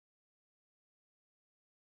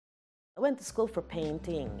I went to school for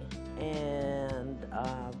painting, and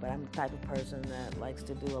but I'm the type of person that likes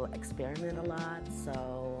to do experiment a lot.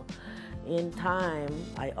 So in time,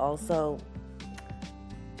 I also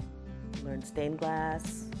learned stained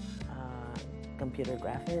glass, computer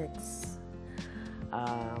graphics,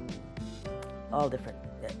 all different,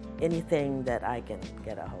 anything that I can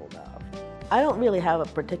get a hold of. I don't really have a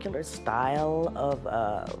particular style of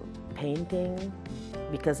painting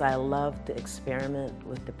because I love to experiment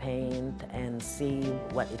with the paint and see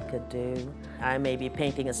what it could do. I may be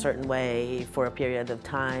painting a certain way for a period of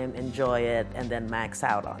time, enjoy it, and then max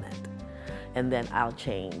out on it. And then I'll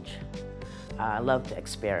change. I love to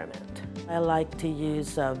experiment. I like to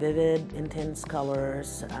use vivid, intense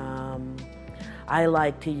colors. I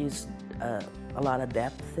like to use a lot of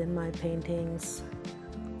depth in my paintings,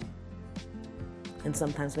 and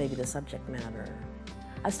sometimes maybe the subject matter.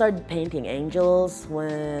 I started painting angels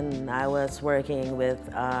when I was working with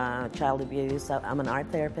child abuse. I'm an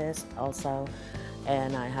art therapist also,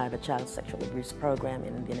 and I had a child sexual abuse program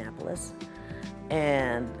in Indianapolis.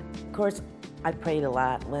 And of course, I prayed a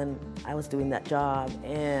lot when I was doing that job,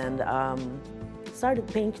 and started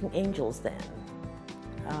painting angels then.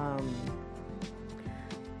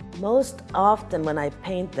 Most often when I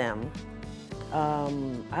paint them,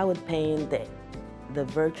 I would paint the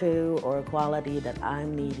virtue or quality that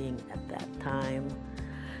I'm needing at that time.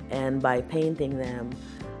 And by painting them,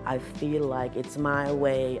 I feel like it's my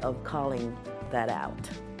way of calling that out.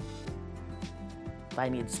 If I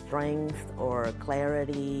need strength or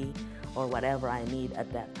clarity or whatever I need at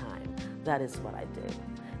that time, that is what I do.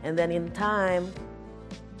 And then in time,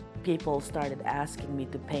 people started asking me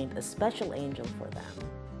to paint a special angel for them.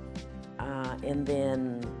 And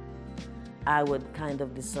then I would kind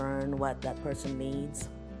of discern what that person needs,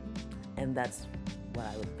 and that's what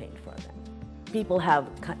I would paint for them. People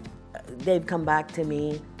they've come back to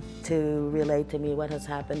me to relate to me what has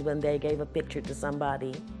happened when they gave a picture to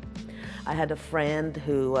somebody. I had a friend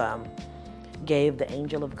who gave the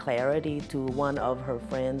angel of clarity to one of her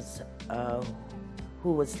friends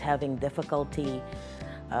who was having difficulty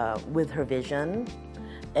with her vision,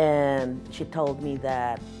 and she told me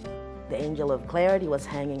that the angel of clarity was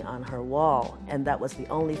hanging on her wall, and that was the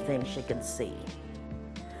only thing she could see.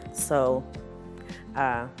 So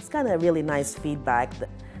it's kind of really nice feedback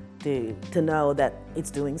to know that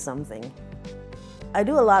it's doing something. I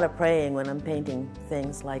do a lot of praying when I'm painting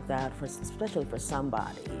things like that, especially for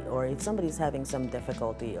somebody, or if somebody's having some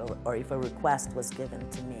difficulty, or if a request was given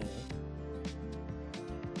to me.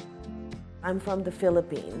 I'm from the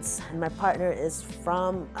Philippines, and my partner is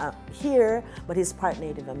from here, but he's part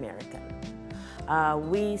Native American.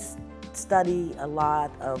 We study a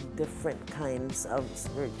lot of different kinds of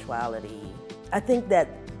spirituality. I think that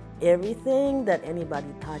everything that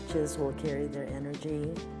anybody touches will carry their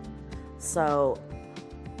energy. So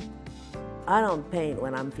I don't paint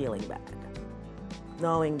when I'm feeling bad,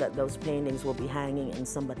 knowing that those paintings will be hanging in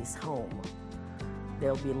somebody's home.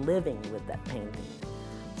 They'll be living with that painting.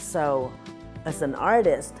 So as an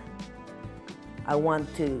artist, I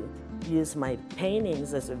want to use my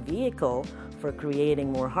paintings as a vehicle for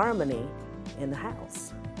creating more harmony in the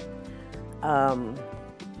house.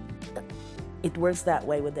 It works that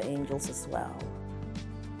way with the angels as well.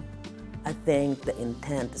 I think the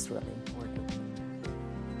intent is really important.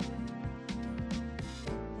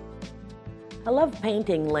 I love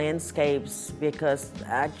painting landscapes because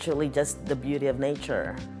actually just the beauty of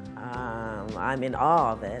nature. I'm in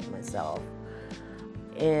awe of it myself.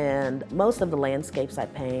 And most of the landscapes I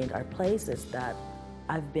paint are places that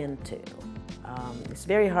I've been to. It's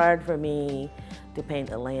very hard for me to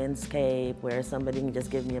paint a landscape where somebody can just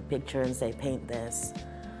give me a picture and say, paint this.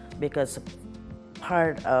 Because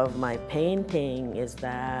part of my painting is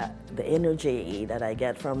that the energy that I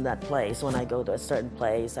get from that place, when I go to a certain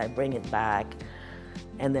place, I bring it back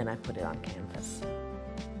and then I put it on canvas.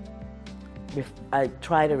 I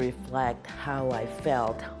try to reflect how I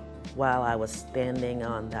felt while I was standing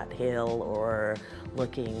on that hill or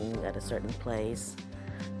looking at a certain place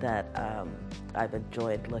that I've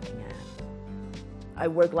enjoyed looking at. I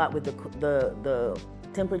work a lot with the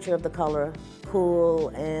temperature of the color, cool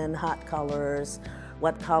and hot colors,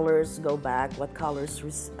 what colors go back, what colors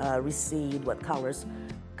recede, what colors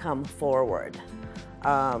come forward.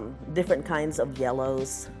 Different kinds of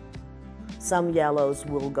yellows. Some yellows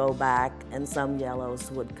will go back and some yellows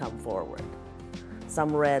would come forward.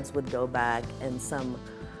 Some reds would go back and some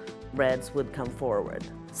reds would come forward.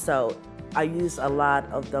 So I use a lot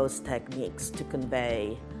of those techniques to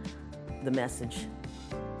convey the message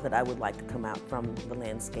that I would like to come out from the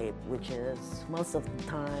landscape, which is, most of the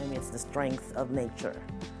time, it's the strength of nature.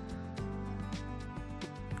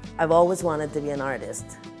 I've always wanted to be an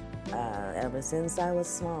artist, ever since I was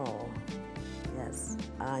small. Yes.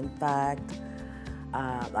 In fact,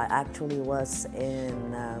 I actually was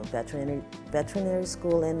in veterinary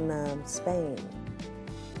school in Spain.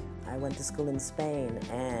 I went to school in Spain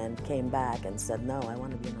and came back and said, no, I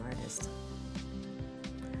want to be an artist.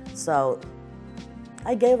 So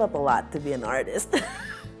I gave up a lot to be an artist.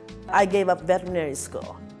 I gave up veterinary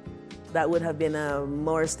school. That would have been a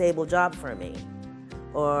more stable job for me.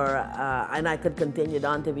 And I could continue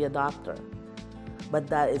on to be a doctor. But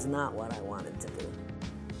that is not what I wanted to do.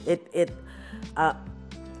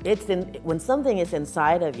 When something is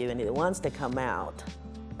inside of you and it wants to come out,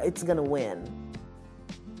 it's gonna win.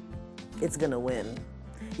 It's gonna win.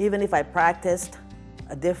 Even if I practiced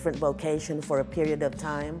a different vocation for a period of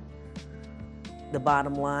time, the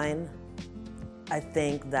bottom line, I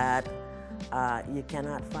think that you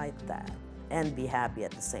cannot fight that and be happy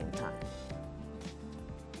at the same time.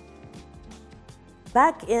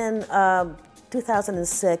 Back in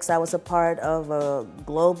 2006, I was a part of a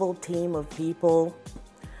global team of people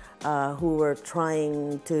who were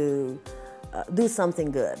trying to do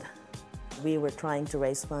something good. We were trying to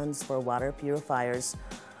raise funds for water purifiers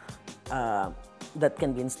that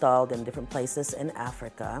can be installed in different places in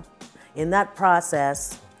Africa. In that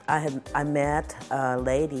process, I met a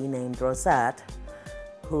lady named Rosette,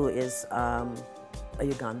 who is a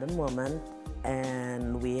Ugandan woman,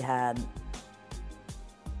 and we had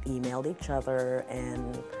emailed each other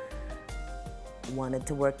and wanted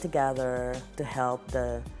to work together to help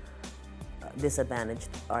the disadvantaged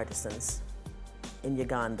artisans in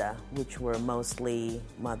Uganda, which were mostly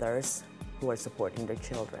mothers who are supporting their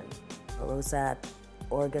children. Rosette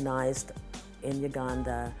organized in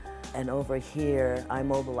Uganda, and over here I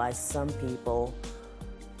mobilized some people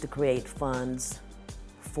to create funds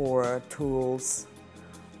for tools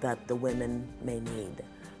that the women may need.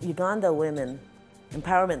 Uganda Women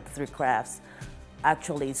Empowerment Through Crafts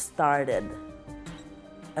actually started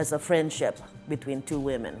as a friendship between two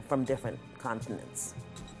women from different continents.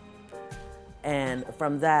 And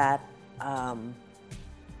from that,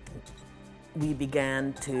 we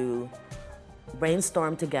began to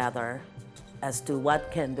brainstorm together as to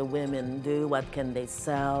what can the women do, what can they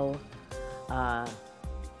sell,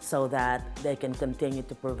 so that they can continue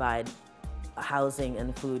to provide housing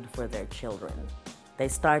and food for their children. They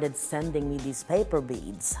started sending me these paper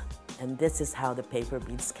beads, and this is how the paper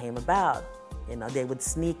beads came about. You know, they would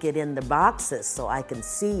sneak it in the boxes so I can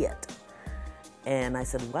see it. And I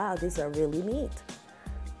said, wow, these are really neat.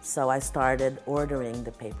 So I started ordering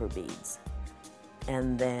the paper beads.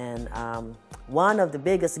 And then one of the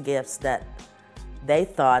biggest gifts that they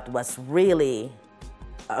thought was really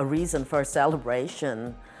a reason for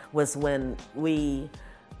celebration was when we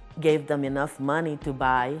gave them enough money to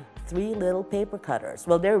buy 3 little paper cutters.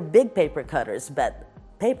 Well, they're big paper cutters, but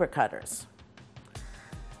paper cutters.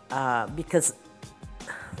 Because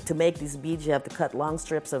to make these beads, you have to cut long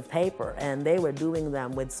strips of paper, and they were doing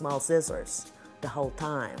them with small scissors the whole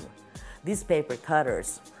time. These paper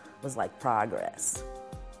cutters was like progress.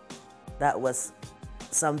 That was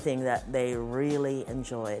something that they really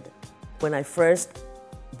enjoyed. When I first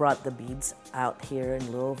brought the beads out here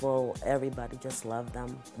in Louisville, everybody just loved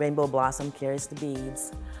them. Rainbow Blossom carries the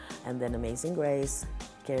beads, and then Amazing Grace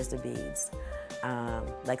carries the beads.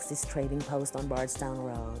 Lexi's Trading Post on Bardstown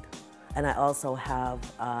Road. And I also have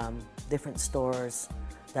different stores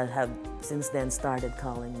that have since then started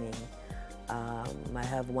calling me. I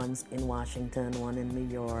have ones in Washington, one in New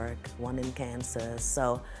York, one in Kansas.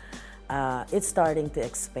 So it's starting to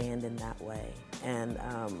expand in that way. And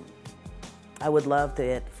I would love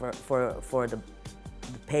for the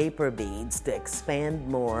paper beads to expand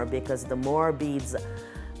more, because the more beads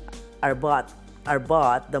are bought,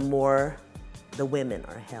 the more the women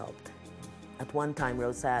are helped. At one time,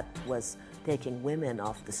 Rosette was taking women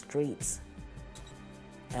off the streets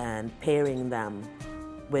and pairing them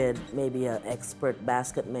with maybe an expert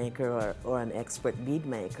basket maker or an expert bead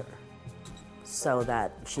maker, so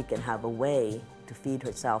that she can have a way to feed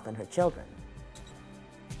herself and her children,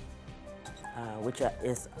 which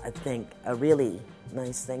is, I think, a really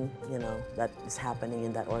nice thing, you know, that is happening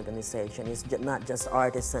in that organization. It's not just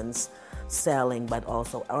artisans selling, but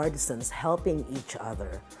also artisans helping each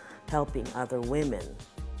other, helping other women,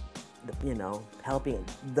 you know, helping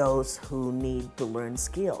those who need to learn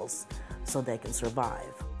skills so they can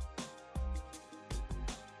survive.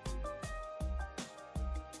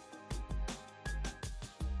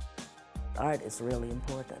 Art is really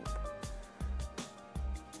important.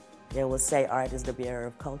 They will say art is the bearer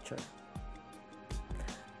of culture.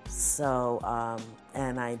 So,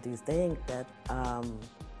 and I do think that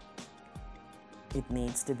it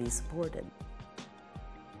needs to be supported.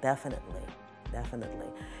 Definitely, definitely.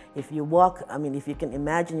 If you walk, I mean, if you can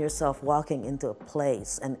imagine yourself walking into a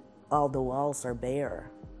place and all the walls are bare,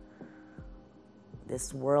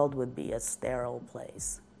 this world would be a sterile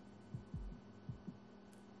place.